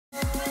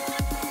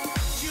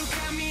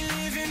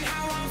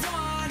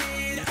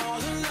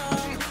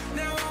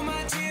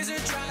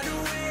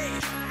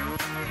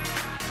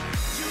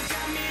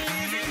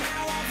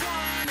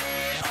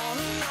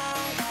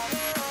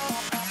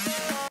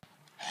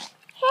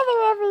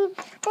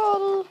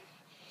everybody,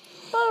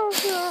 Bear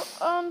here,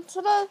 and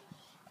today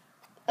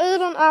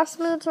Aiden asked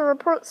me to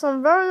report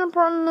some very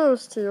important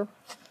news to you.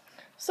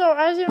 So,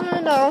 as you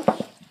may know,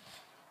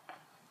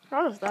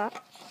 what is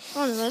that?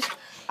 Anyways,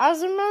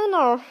 as you may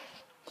know,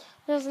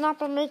 he has not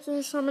been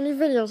making so many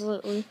videos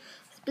lately.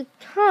 It's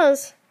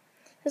because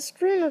his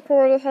screen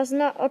recorder has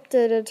not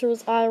updated to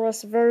his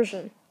iOS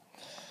version.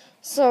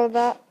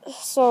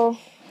 So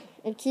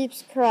it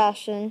keeps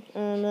crashing,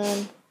 and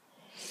then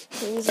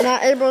he's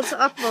not able to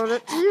upload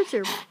it to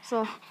YouTube.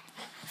 So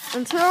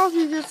until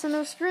he gets a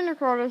new screen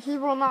recorder, he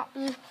will not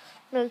be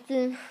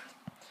making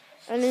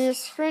any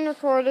screen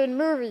recorded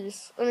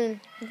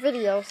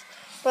videos.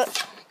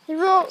 But he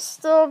will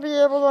still be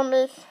able to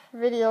make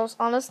videos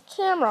on his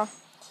camera.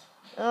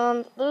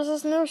 There's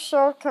this new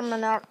show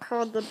coming out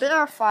called The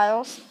Bear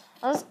Files.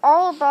 And it's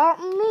all about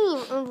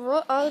me and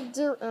what I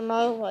do in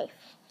my life.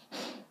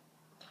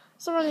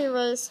 So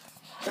anyways,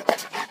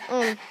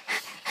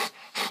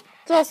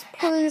 just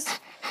please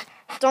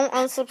don't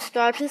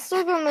unsubscribe. He's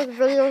still gonna make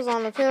videos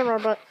on the camera,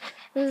 but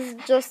he's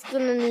just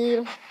gonna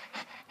need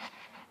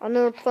a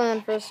new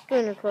plan for his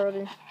screen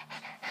recording.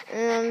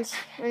 And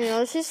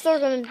anyways, he's still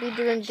gonna be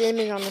doing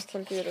gaming on his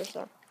computer,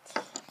 so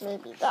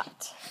maybe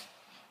that.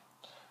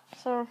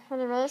 So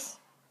anyways,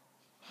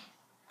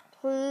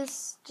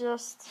 please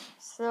just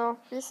still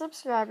be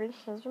subscribing,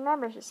 because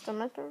remember, he's still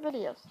making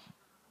videos.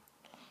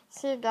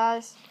 See you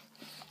guys.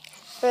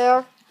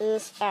 Bear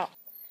is out.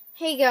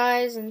 Hey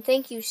guys, and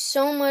thank you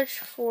so much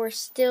for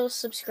still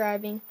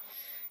subscribing.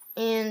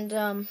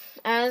 And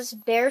as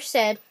Bear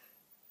said,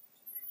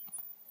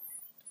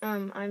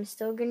 I'm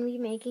still going to be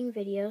making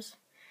videos.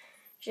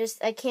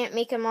 Just I can't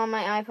make them on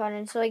my iPod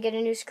until I get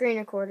a new screen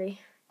recorder.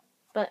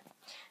 But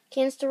I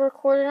can still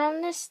record it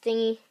on this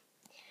thingy.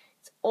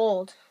 It's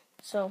old,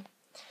 so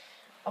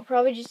I'll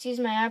probably just use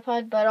my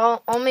iPod, but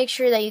I'll make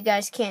sure that you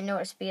guys can't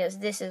notice, because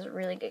this is a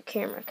really good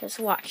camera. Because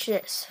watch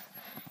this.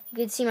 You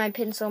can see my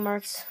pencil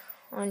marks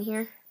on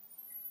here.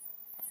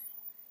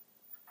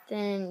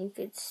 Then you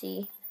could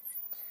see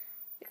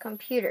the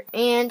computer.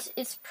 And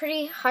it's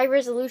pretty high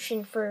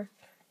resolution for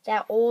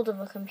that old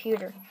of a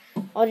computer.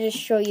 I'll just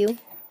show you.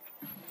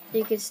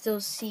 You can still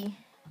see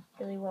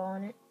really well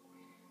on it.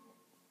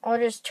 I'll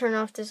just turn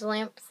off this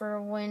lamp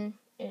for when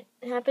it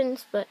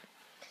happens, but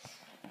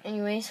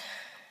anyways.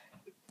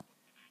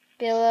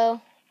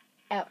 Billow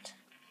out.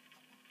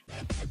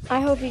 I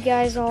hope you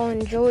guys all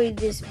enjoyed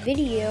this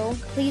video.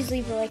 Please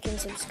leave a like and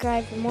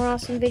subscribe for more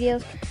awesome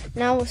videos.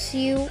 And I will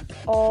see you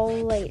all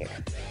later.